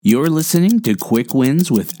You're listening to Quick Wins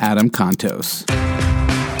with Adam Contos.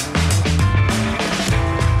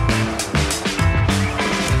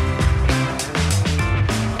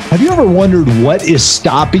 Have you ever wondered what is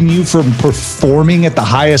stopping you from performing at the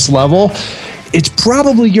highest level? It's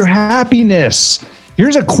probably your happiness.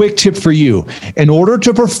 Here's a quick tip for you. In order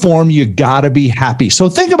to perform, you gotta be happy. So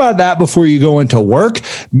think about that before you go into work,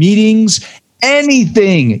 meetings,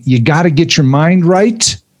 anything. You gotta get your mind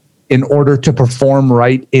right in order to perform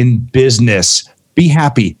right in business. Be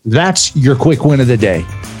happy. That's your quick win of the day.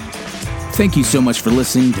 Thank you so much for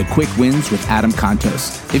listening to Quick Wins with Adam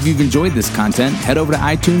Contos. If you've enjoyed this content, head over to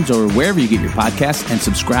iTunes or wherever you get your podcasts and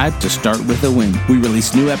subscribe to Start With a Win. We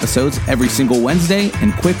release new episodes every single Wednesday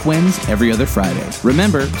and Quick Wins every other Friday.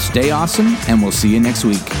 Remember, stay awesome, and we'll see you next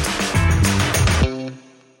week.